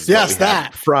sandwiches. Yes,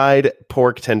 that fried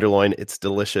pork tenderloin. It's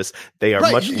delicious. They are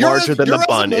much larger than the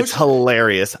bun. It's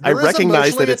hilarious. I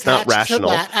recognize that it's not rational.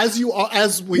 As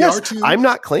we are too. I'm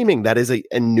not claiming that is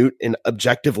an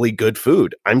objectively good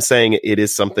food. I'm saying it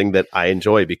is something that I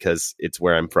enjoy because it's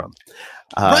where I'm from.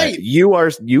 Right. You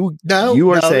are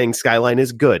saying Skyline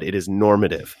is good. It is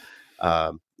normative.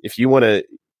 If you want to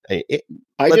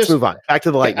Let's move on. Back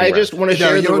to the lightning round. I just want to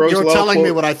share the Rose You're Lavelle telling quote.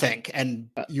 me what I think, and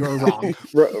you're wrong.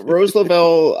 Rose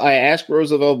Lavelle, I asked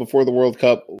Rose Lavelle before the World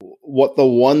Cup what the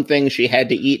one thing she had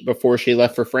to eat before she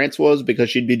left for France was, because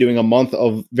she'd be doing a month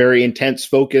of very intense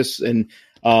focus and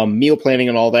meal planning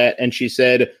and all that. And she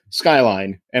said,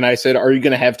 Skyline. And I said, are you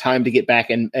going to have time to get back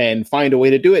and find a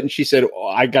way to do it? And she said,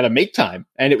 I got to make time.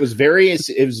 And it was very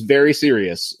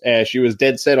serious. She was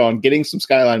dead set on getting some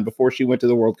Skyline before she went to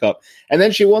the World Cup. And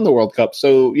then she won the World Cup.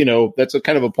 So, that's a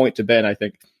kind of a point to Ben, I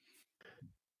think.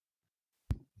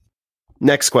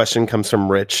 Next question comes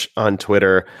from Rich on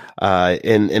Twitter,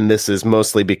 and this is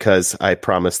mostly because I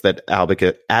promised that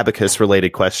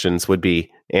abacus-related questions would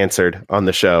be answered on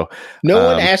the show. No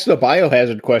one asked a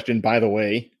biohazard question, by the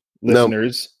way,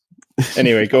 listeners. Nope.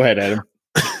 Anyway, go ahead, Adam.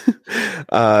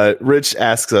 Rich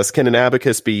asks us, can an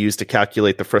abacus be used to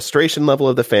calculate the frustration level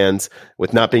of the fans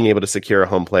with not being able to secure a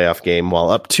home playoff game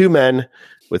while up 2 men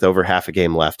with over half a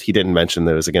game left? He didn't mention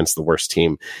that it was against the worst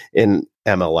team in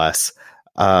MLS.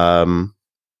 I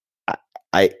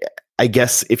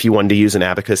guess if you wanted to use an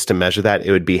abacus to measure that,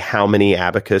 it would be how many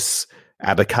abaci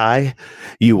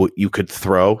you could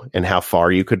throw and how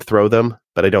far you could throw them.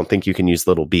 But I don't think you can use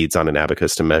little beads on an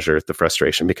abacus to measure the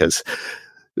frustration, because it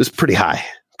was pretty high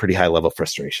level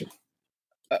frustration.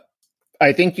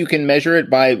 I think you can measure it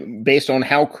based on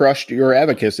how crushed your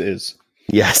abacus is.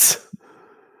 Yes.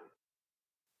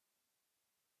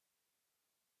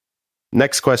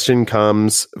 Next question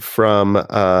comes from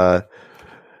at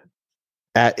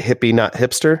Hippie Not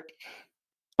Hipster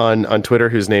on Twitter,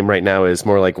 whose name right now is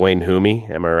more like Wayne Hoomey.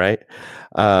 Am I right?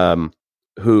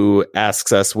 Who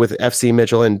asks us, with FC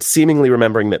Midtjylland seemingly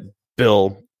remembering that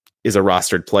Bill is a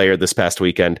rostered player this past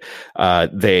weekend,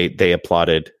 they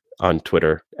applauded on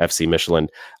Twitter. FC Midtjylland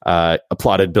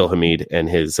applauded Bill Hamid and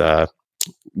his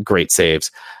great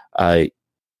saves.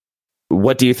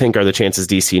 What do you think are the chances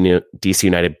DC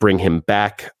United bring him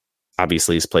back?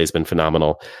 Obviously, his play has been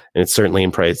phenomenal, and it's certainly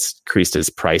increased his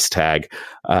price tag.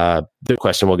 The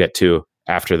question we'll get to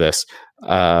after this.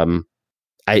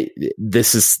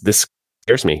 This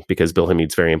scares me, because Bill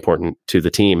Hamid's very important to the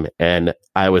team, and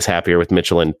I was happier with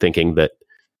Midtjylland thinking that,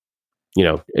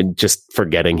 just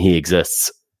forgetting he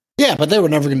exists. Yeah, but they were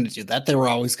never going to do that. They were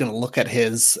always going to look at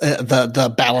his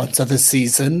the balance of his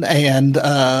season, and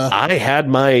I had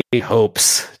my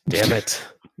hopes. Damn it.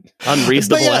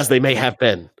 Unreasonable as they may have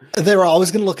been. They were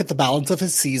always going to look at the balance of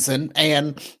his season,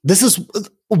 and this is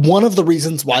one of the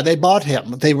reasons why they bought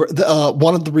him. They were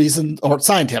one of the reasons, or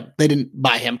signed him. They didn't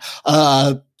buy him.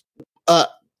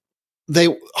 They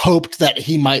hoped that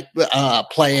he might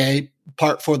play a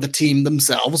part for the team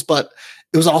themselves, but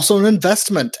it was also an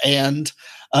investment, and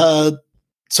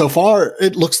so far,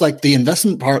 it looks like the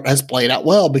investment part has played out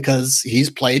well, because he's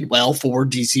played well for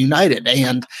DC United,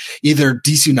 and either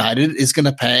DC United is going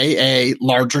to pay a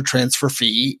larger transfer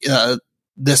fee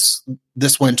this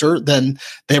winter than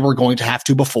they were going to have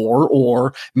to before,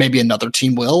 or maybe another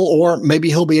team will, or maybe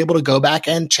he'll be able to go back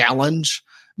and challenge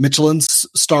Midtjylland's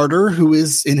starter, who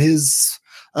is in his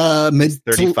mid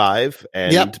 35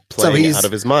 and playing out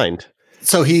of his mind.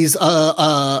 So he's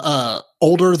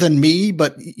older than me,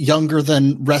 but younger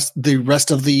than the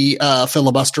rest of the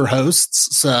filibuster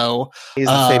hosts. So he's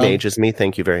the same age as me.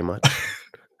 Thank you very much.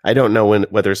 I don't know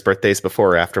whether his birthday's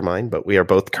before or after mine, but we are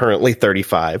both currently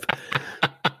 35.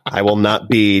 I will not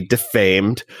be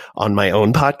defamed on my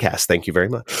own podcast. Thank you very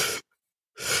much.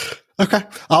 Okay,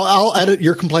 I'll edit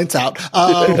your complaints out.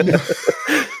 Damn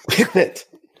it.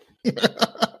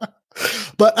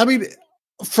 But I mean,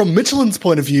 from Midtjylland's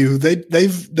point of view,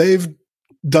 they've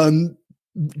done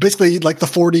basically like the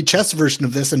 4D chess version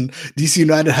of this, and DC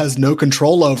United has no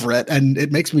control over it, and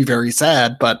it makes me very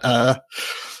sad. But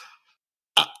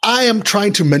I am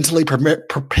trying to mentally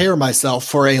prepare myself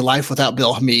for a life without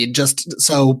Bill Hamid, just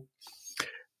so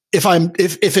if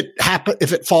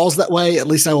it falls that way, at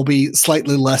least I will be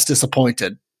slightly less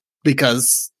disappointed,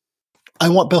 because I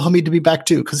want Bill Hamid to be back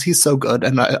too, because he's so good,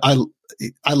 and I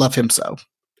love him so.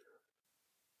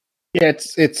 Yeah,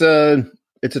 it's a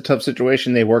tough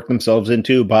situation they worked themselves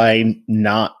into by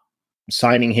not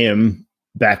signing him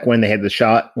back when they had the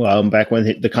shot, back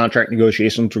when the contract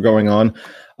negotiations were going on.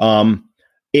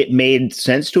 It made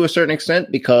sense to a certain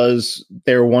extent, because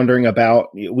they're wondering about,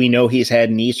 we know he's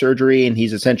had knee surgery and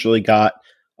he's essentially got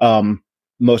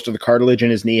most of the cartilage in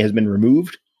his knee has been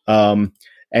removed. And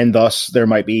thus there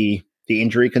might be the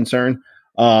injury concern.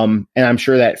 And I'm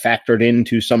sure that factored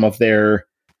into some of their,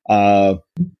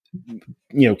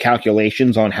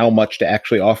 calculations on how much to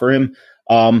actually offer him.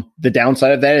 The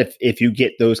downside of that, if you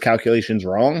get those calculations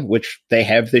wrong, which they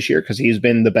have this year, because he's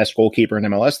been the best goalkeeper in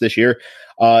MLS this year,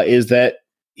 is that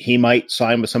he might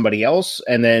sign with somebody else,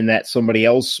 and then that somebody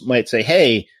else might say,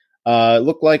 hey, it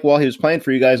looked like while he was playing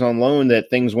for you guys on loan that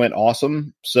things went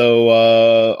awesome, so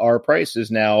our price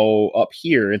is now up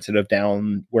here instead of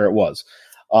down where it was.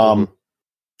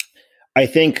 I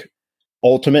think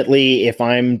ultimately, if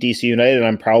I'm DC United,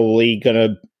 I'm probably going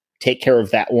to take care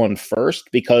of that one first,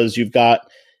 because you've got,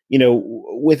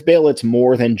 with Bale, it's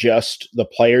more than just the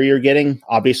player you're getting.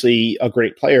 Obviously a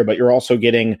great player, but you're also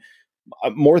getting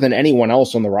more than anyone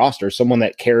else on the roster, someone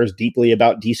that cares deeply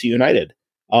about DC United,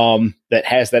 that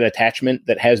has that attachment,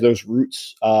 that has those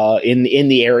roots in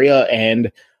the area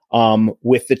and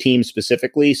with the team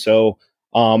specifically. So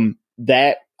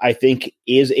that, I think,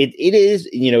 is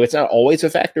it's not always a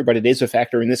factor, but it is a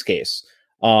factor in this case.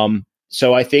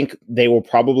 So I think they will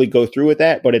probably go through with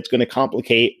that, but it's going to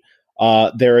complicate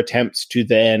their attempts to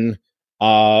then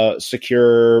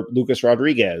secure Lucas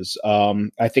Rodriguez.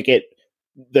 I think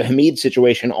the Hamid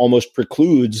situation almost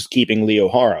precludes keeping Leo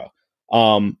Hara.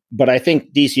 But I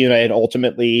think DC United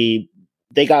ultimately,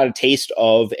 they got a taste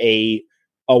of a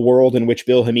world in which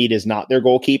Bill Hamid is not their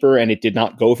goalkeeper, and it did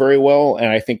not go very well. And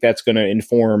I think that's going to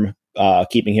inform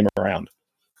keeping him around.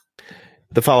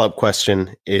 The follow-up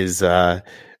question is,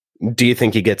 do you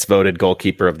think he gets voted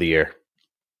goalkeeper of the year?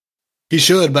 He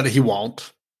should, but he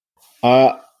won't.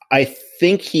 I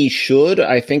think he should.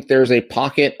 I think there's a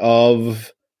pocket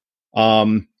of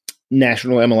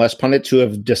national MLS pundits who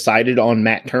have decided on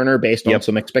Matt Turner based on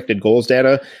some expected goals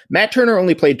data. Matt Turner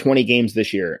only played 20 games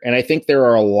this year, and I think there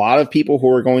are a lot of people who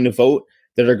are going to vote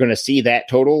that are going to see that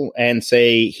total and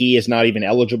say he is not even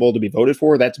eligible to be voted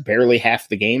for. That's barely half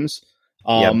the games.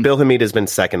 Bill Hamid has been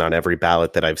second on every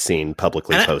ballot that I've seen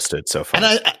publicly posted so far.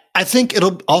 And I think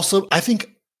I think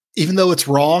even though it's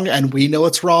wrong and we know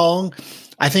it's wrong,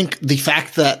 I think the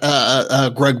fact that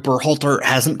Greg Berhalter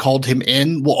hasn't called him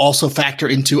in will also factor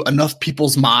into enough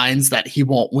people's minds that he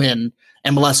won't win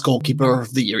MLS goalkeeper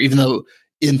of the year, even though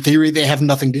in theory they have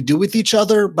nothing to do with each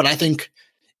other. But I think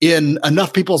in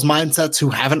enough people's mindsets who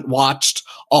haven't watched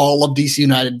all of DC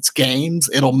United's games,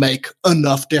 it'll make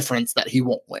enough difference that he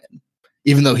won't win,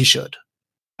 even though he should.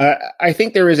 I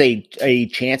think there is a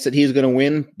chance that he's going to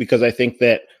win, because I think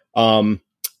that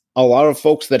a lot of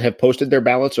folks that have posted their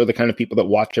ballots are the kind of people that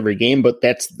watch every game, but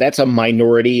that's a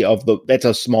minority that's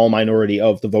a small minority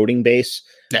of the voting base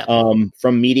from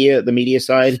the media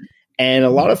side. And a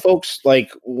lot of folks,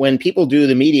 like, when people do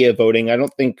the media voting, I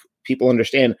don't think people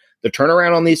understand the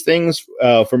turnaround on these things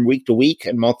from week to week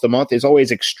and month to month is always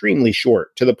extremely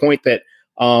short, to the point that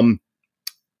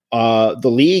the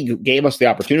league gave us the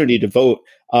opportunity to vote,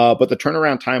 but the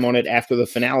turnaround time on it after the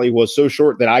finale was so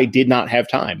short that I did not have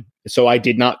time. So I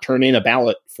did not turn in a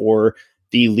ballot for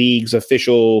the league's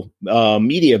official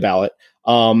media ballot.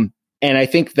 And I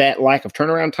think that lack of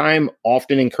turnaround time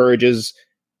often encourages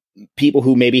people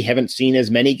who maybe haven't seen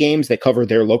as many games that cover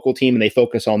their local team and they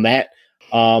focus on that.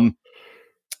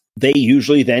 They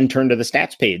usually then turn to the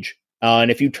stats page. And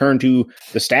if you turn to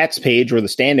the stats page or the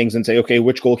standings and say, okay,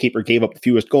 which goalkeeper gave up the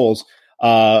fewest goals?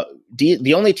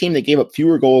 The only team that gave up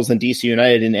fewer goals than DC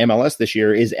United in MLS this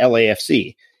year is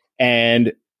LAFC.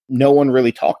 And no one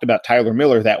really talked about Tyler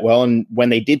Miller that well. And when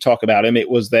they did talk about him, it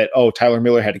was that, Tyler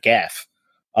Miller had a gaffe.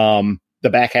 The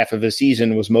back half of his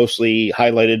season was mostly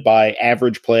highlighted by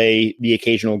average play, the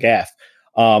occasional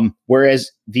gaffe.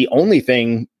 Whereas the only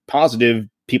thing positive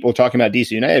people are talking about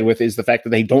DC United with is the fact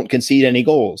that they don't concede any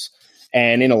goals.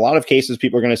 And in a lot of cases,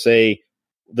 people are going to say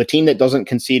the team that doesn't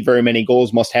concede very many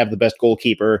goals must have the best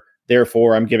goalkeeper.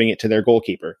 Therefore, I'm giving it to their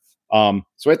goalkeeper.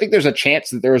 So I think there's a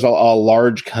chance that there's a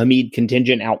large Hamid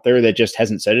contingent out there that just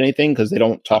hasn't said anything because they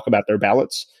don't talk about their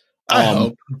ballots. I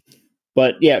hope.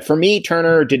 But yeah, for me,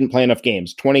 Turner didn't play enough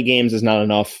games. 20 games is not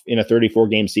enough in a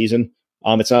 34-game season.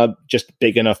 It's not just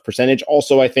big enough percentage.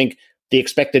 Also, I think the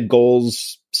expected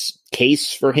goals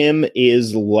case for him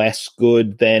is less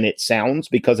good than it sounds,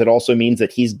 because it also means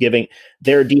that he's giving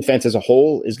their defense as a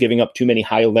whole is giving up too many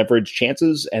high leverage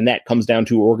chances. And that comes down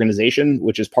to organization,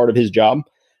 which is part of his job.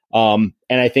 And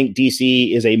I think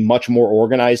DC is a much more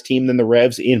organized team than the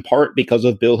Revs, in part because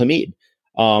of Bill Hamid,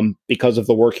 because of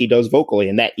the work he does vocally.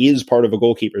 And that is part of a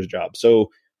goalkeeper's job.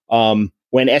 So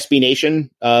when SB Nation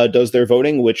does their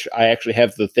voting, which I actually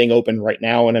have the thing open right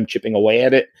now and I'm chipping away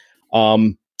at it.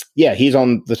 Yeah, he's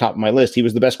on the top of my list. He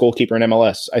was the best goalkeeper in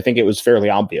MLS. I think it was fairly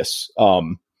obvious.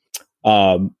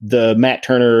 The Matt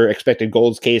Turner expected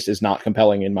goals case is not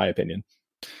compelling, in my opinion.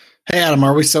 Hey, Adam,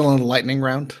 are we still in the lightning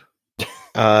round?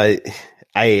 Should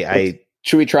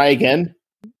we try again?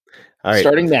 All right.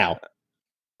 Starting now.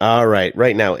 All right.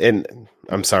 Right now. And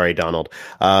I'm sorry, Donald.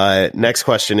 Next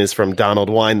question is from Donald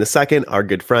Wine II, our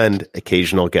good friend,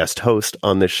 occasional guest host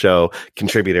on this show,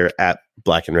 contributor at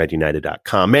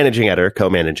blackandredunited.com, managing editor,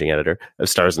 co-managing editor of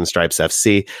Stars and Stripes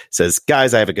FC, says,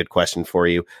 guys, I have a good question for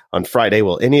you. On Friday,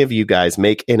 will any of you guys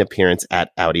make an appearance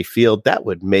at Audi Field? That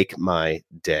would make my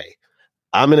day.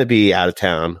 I'm going to be out of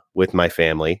town with my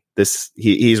family.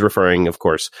 He's referring, of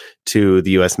course, to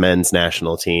the U.S. men's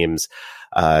national team's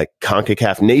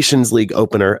CONCACAF Nations League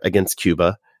opener against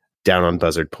Cuba down on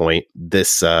Buzzard Point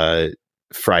this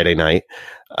Friday night,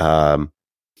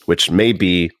 which may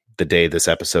be the day this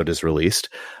episode is released.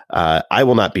 I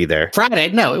will not be there. Friday?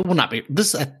 No, it will not be.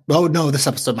 This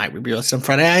episode might be released on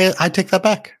Friday. I take that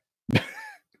back.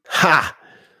 Ha!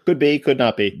 Could be, could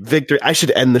not be. Victory. I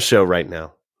should end the show right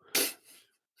now.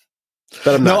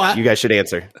 But I'm not. You guys should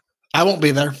answer. I won't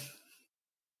be there.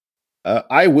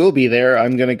 I will be there.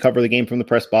 I'm going to cover the game from the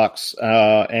press box.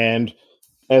 And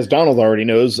as Donald already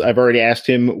knows, I've already asked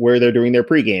him where they're doing their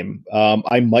pregame.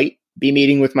 I might be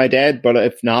meeting with my dad, but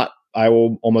if not, I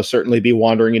will almost certainly be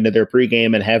wandering into their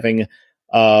pregame and having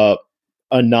a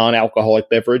non-alcoholic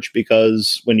beverage,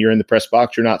 because when you're in the press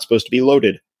box, you're not supposed to be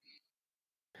loaded.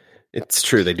 It's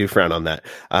true. They do frown on that.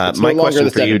 My question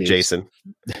for you, Jason.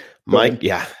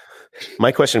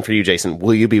 My question for you, Jason,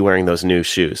 will you be wearing those new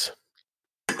shoes?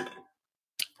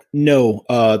 No,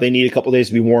 they need a couple days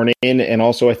to be worn in. And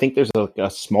also, I think there's a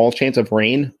small chance of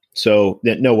rain. So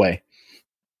no way.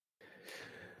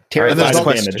 Terrifying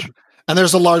damage. And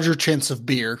there's a larger chance of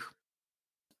beer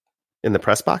in the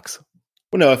press box.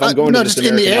 Well, no, if I'm going to just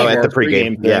in the air at the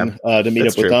pregame thing, to meet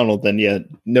up with Donald, then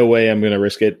no way I'm going to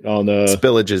risk it on the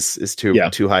spillage is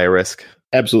too high a risk.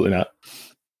 Absolutely not.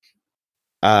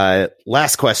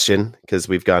 Last question, because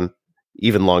we've gone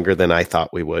even longer than I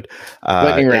thought we would.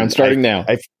 Lightning round starting now.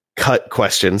 I've cut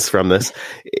questions from this.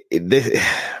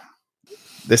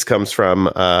 This comes from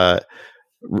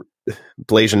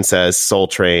Blasian says, Soul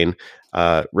Train,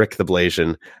 Rick the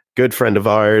Blasian, good friend of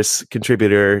ours,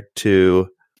 contributor to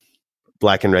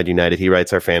Black and Red United. He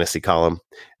writes our fantasy column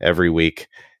every week.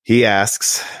 He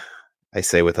asks, I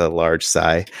say with a large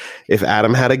sigh, if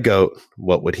Adam had a goat,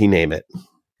 what would he name it?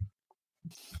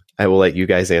 I will let you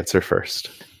guys answer first.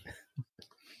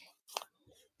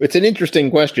 It's an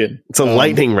interesting question. It's a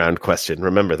lightning round question.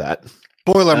 Remember that.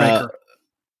 Boilermaker.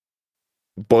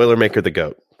 Boilermaker the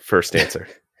goat. First answer.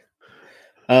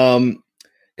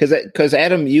 Because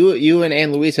Adam, you and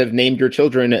Anne Louise have named your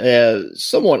children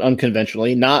somewhat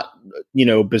unconventionally, not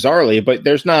bizarrely, but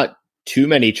there's not too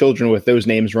many children with those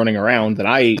names running around that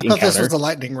I encounter. thought this was the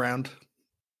lightning round.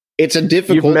 It's a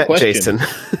difficult You've met question. Jason.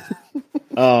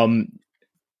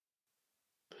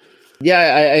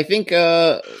 I think.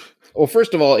 Well,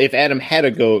 first of all, if Adam had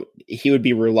a goat, he would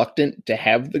be reluctant to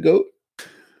have the goat.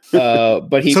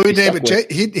 But he'd name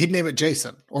it. He'd name it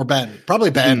Jason or Ben.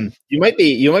 Probably Ben. You might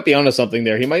be onto something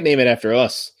there. He might name it after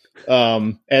us.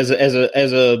 It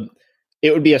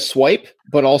would be a swipe,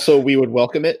 but also we would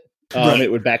welcome it. Right.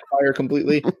 It would backfire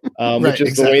completely, which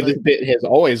is the way this bit has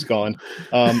always gone.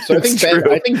 So I think Ben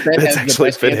has the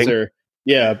best answer.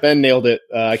 Yeah, Ben nailed it.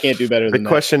 I can't do better than that. The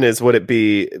question is, would it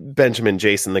be Benjamin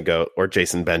Jason the goat or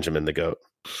Jason Benjamin the goat?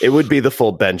 It would be the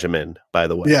full Benjamin, by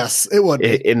the way. Yes, it would.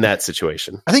 In that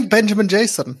situation. I think Benjamin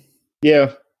Jason.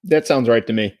 Yeah, that sounds right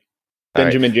to me.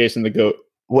 Benjamin Jason the goat.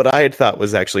 What I had thought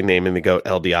was actually naming the goat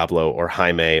El Diablo or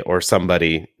Jaime or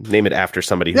somebody, name it after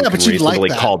somebody who can reasonably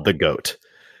called the goat.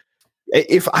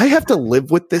 If I have to live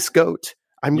with this goat,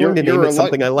 I'm going to name it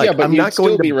something I like. Yeah, I'm not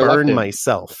going to burn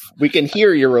myself. We can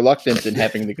hear your reluctance in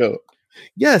having the goat.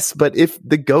 Yes, but if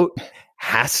the goat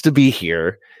has to be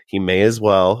here, he may as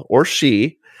well, or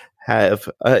she, have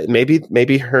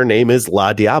maybe her name is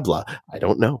La Diabla. I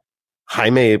don't know.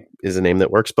 Jaime is a name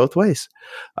that works both ways.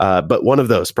 But one of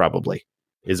those probably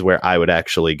is where I would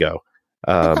actually go.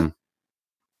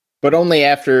 But only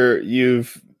after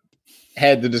you've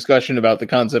had the discussion about the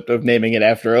concept of naming it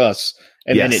after us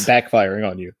and then it backfiring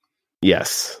on you.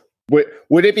 Yes.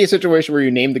 Would it be a situation where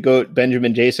you named the goat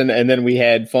Benjamin Jason and then we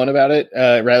had fun about it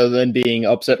rather than being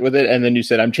upset with it? And then you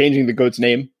said, I'm changing the goat's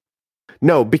name.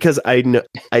 No, because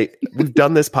we've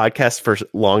done this podcast for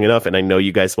long enough and I know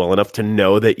you guys well enough to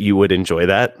know that you would enjoy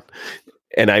that.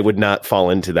 And I would not fall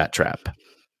into that trap.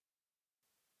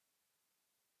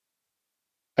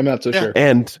 I'm not so sure.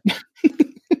 And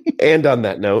on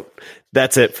that note,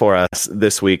 that's it for us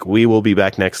this week. We will be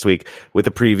back next week with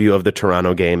a preview of the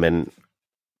Toronto game and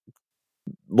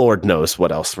Lord knows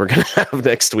what else we're going to have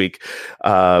next week.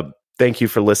 Thank you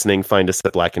for listening. Find us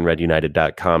at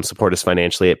blackandredunited.com. Support us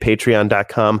financially at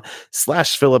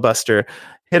patreon.com/filibuster.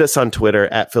 Hit us on Twitter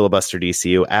at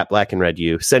filibusterdcu, at Black and Red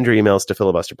U. Send your emails to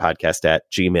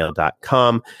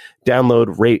filibusterpodcast@gmail.com.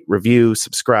 Download, rate, review,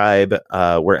 subscribe,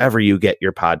 wherever you get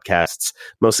your podcasts.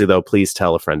 Mostly, though, please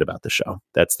tell a friend about the show.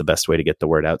 That's the best way to get the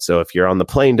word out. So if you're on the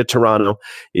plane to Toronto,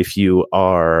 if you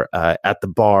are at the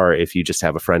bar, if you just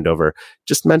have a friend over,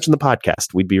 just mention the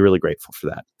podcast. We'd be really grateful for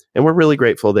that. And we're really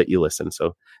grateful that you listen.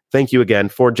 So thank you again.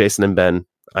 For Jason and Ben,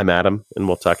 I'm Adam, and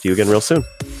we'll talk to you again real soon.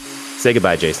 Say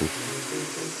goodbye, Jason.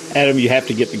 Adam, you have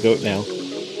to get the goat now.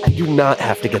 I do not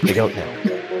have to get the goat now.